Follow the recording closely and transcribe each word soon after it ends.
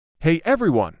Hey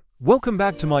everyone, welcome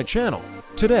back to my channel.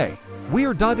 Today, we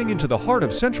are diving into the heart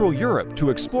of Central Europe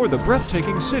to explore the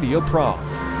breathtaking city of Prague.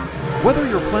 Whether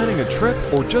you're planning a trip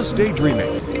or just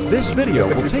daydreaming, this video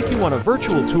will take you on a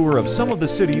virtual tour of some of the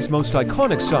city's most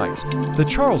iconic sites, the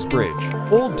Charles Bridge,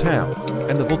 Old Town,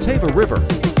 and the Vltava River.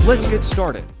 Let's get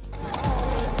started.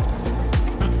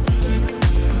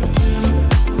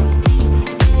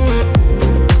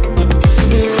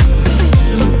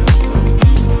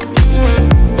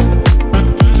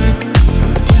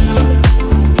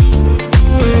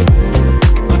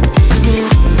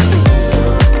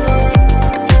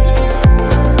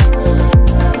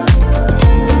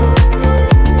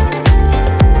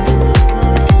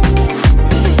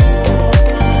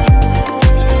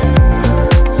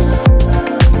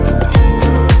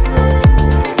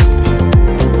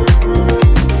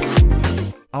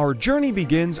 Our journey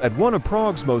begins at one of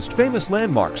Prague's most famous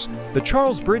landmarks, the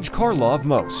Charles Bridge Karlův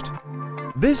Most.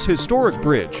 This historic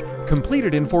bridge,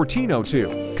 completed in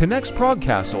 1402, connects Prague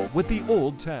Castle with the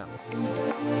Old Town.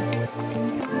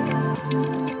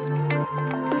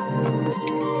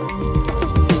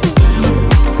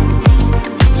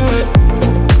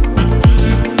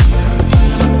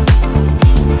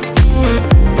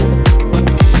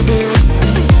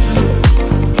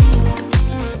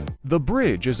 The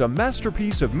bridge is a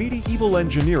masterpiece of medieval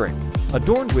engineering,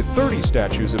 adorned with 30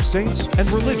 statues of saints and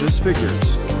religious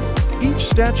figures. Each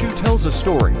statue tells a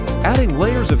story, adding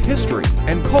layers of history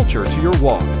and culture to your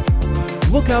walk.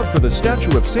 Look out for the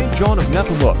statue of St. John of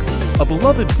Nepomuk, a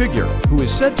beloved figure who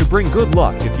is said to bring good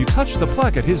luck if you touch the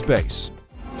plaque at his base.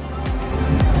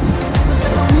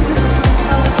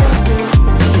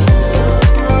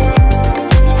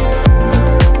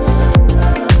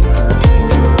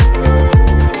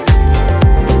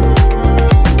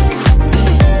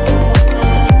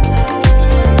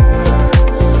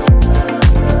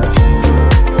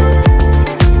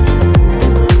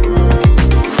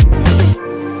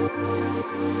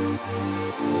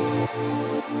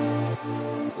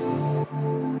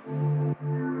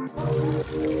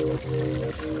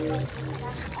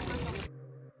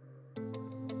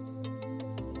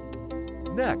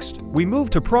 Next, we move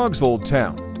to Prague's Old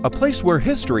Town, a place where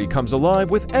history comes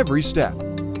alive with every step.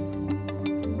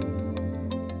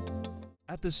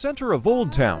 At the center of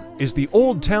Old Town is the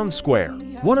Old Town Square,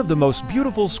 one of the most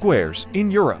beautiful squares in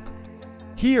Europe.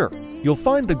 Here, you'll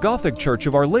find the Gothic Church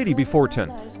of Our Lady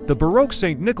Befortin, the Baroque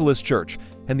St. Nicholas Church,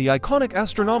 and the iconic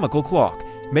Astronomical Clock.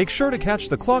 Make sure to catch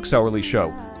the clock's hourly show,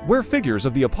 where figures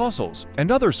of the apostles and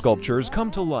other sculptures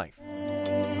come to life.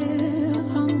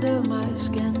 Under my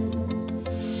skin.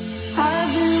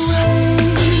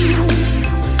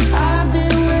 I've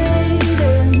been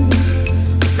waiting.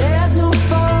 There's no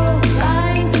fault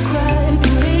lines to crack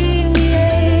and leave me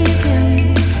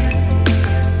aching.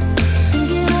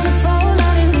 Sinking on the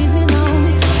fallout, it leaves me numb.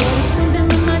 There's something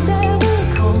when my day will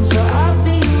come, so I'll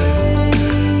be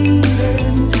waiting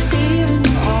here in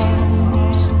your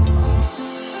arms.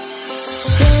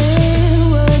 There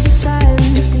was a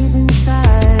silence deep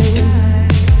inside.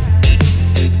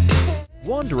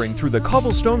 Wandering through the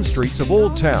cobblestone streets of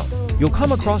Old Town, you'll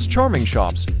come across charming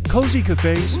shops, cozy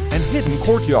cafes, and hidden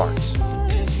courtyards.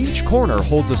 Each corner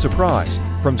holds a surprise,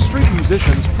 from street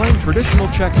musicians playing traditional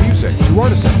Czech music to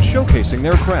artisans showcasing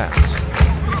their crafts.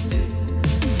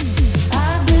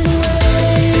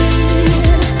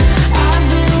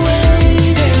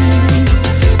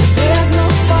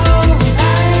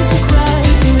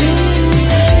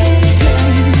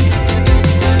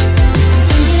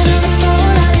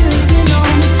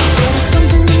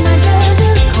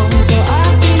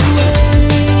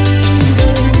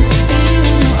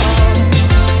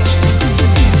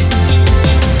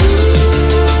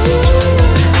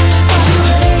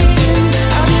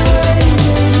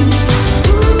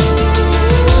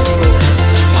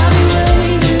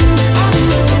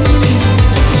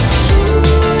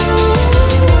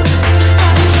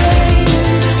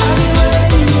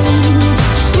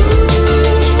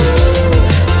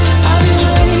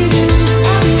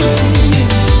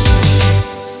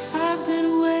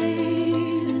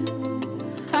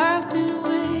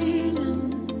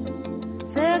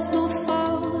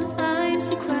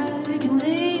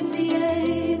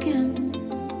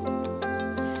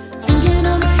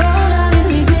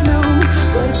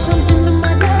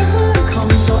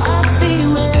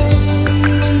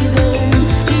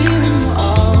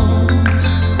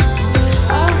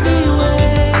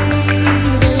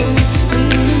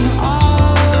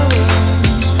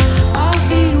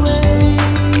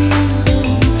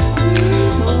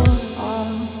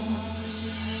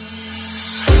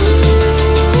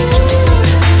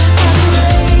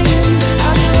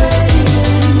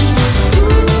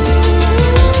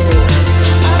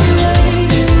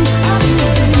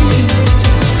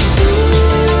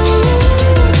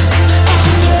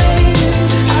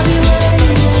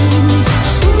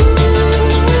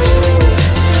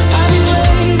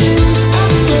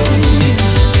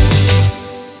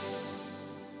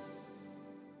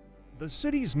 The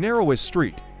city's narrowest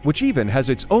street, which even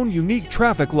has its own unique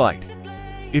traffic light.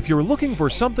 If you're looking for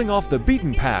something off the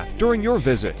beaten path during your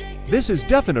visit, this is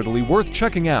definitely worth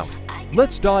checking out.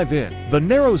 Let's dive in. The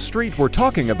narrow street we're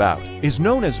talking about is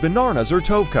known as Varna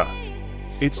Zrtovka.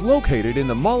 It's located in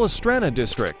the Malá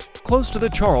district, close to the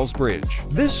Charles Bridge.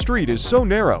 This street is so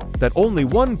narrow that only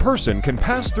one person can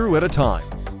pass through at a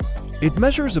time. It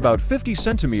measures about 50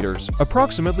 centimeters,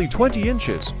 approximately 20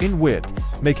 inches, in width,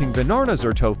 making Varna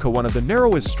Zrtovka one of the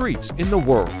narrowest streets in the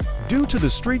world. Due to the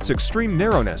street's extreme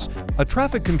narrowness, a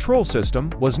traffic control system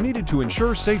was needed to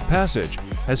ensure safe passage,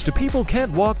 as two people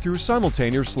can't walk through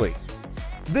simultaneously.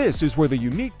 This is where the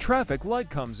unique traffic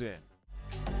light comes in.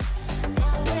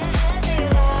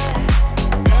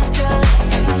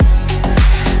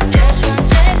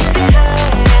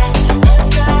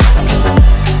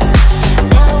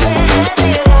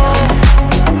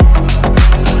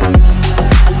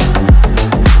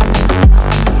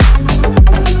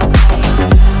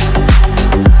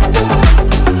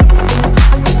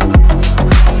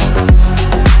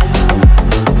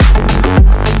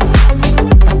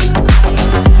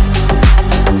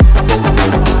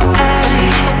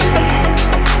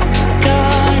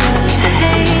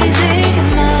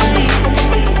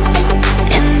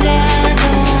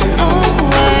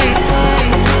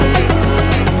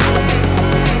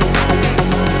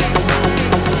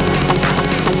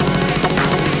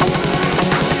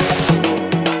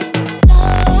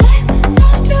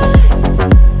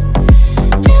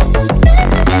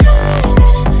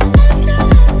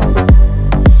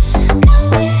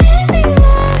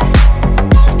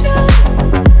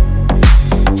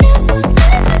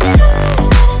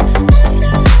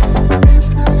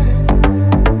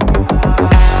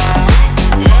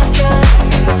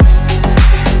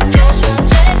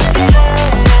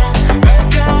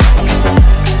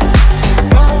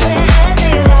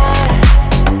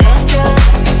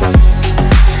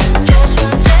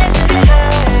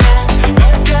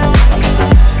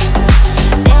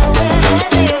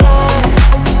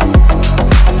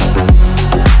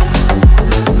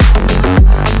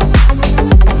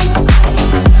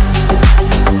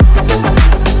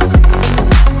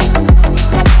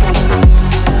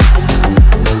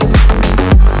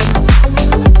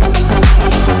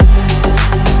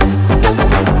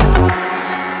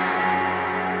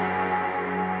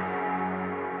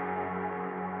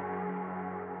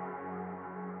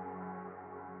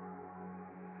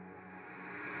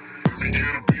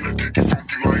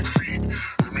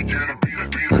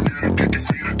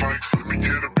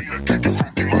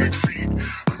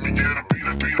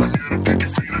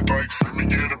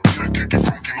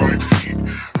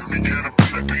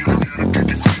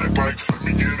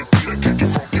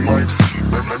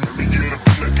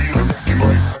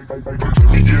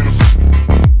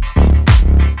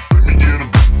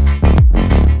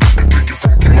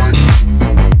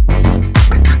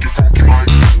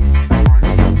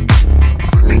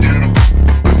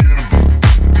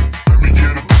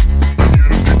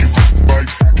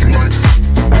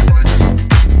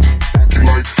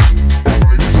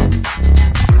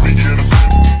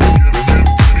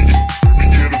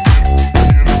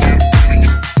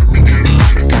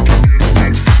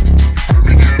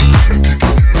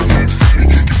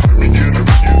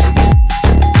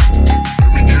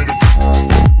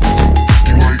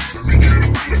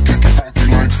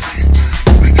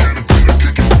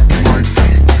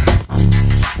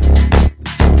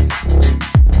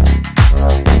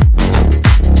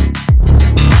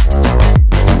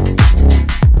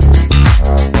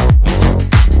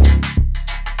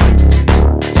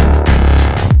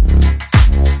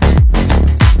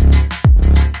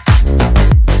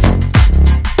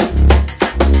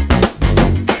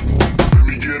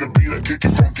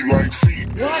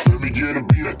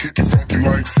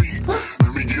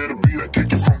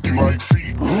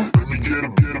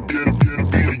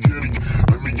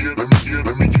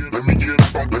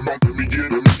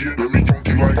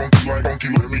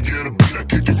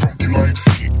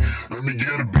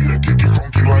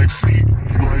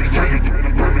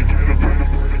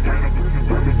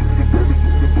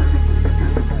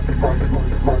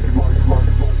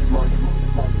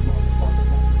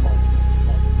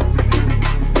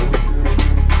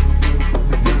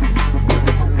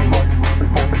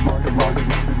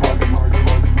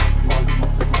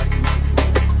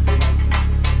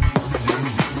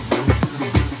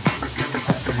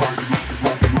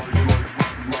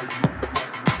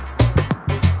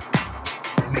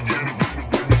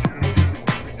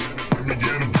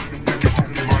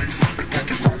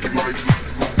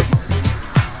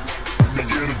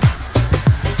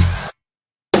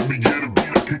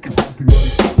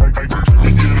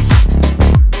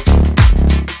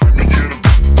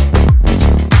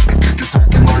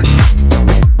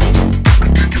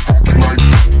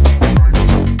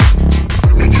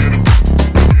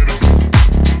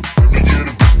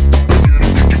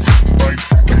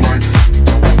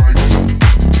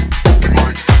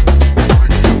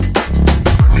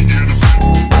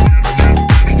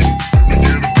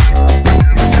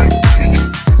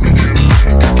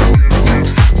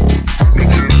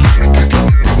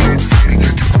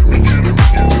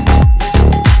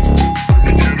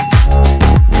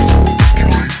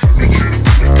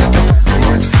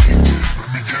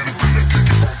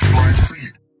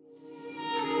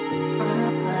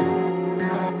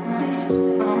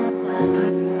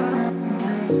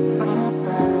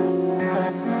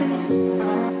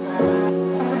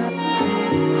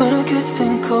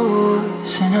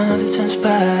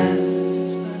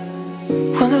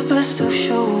 best of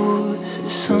shows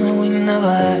is something we never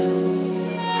had.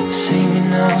 Say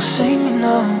me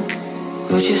now,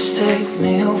 would you stay with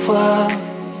me a while?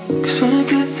 Cause when a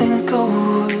good thing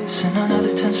goes and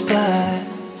another turns bad,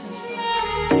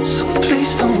 so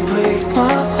please don't break my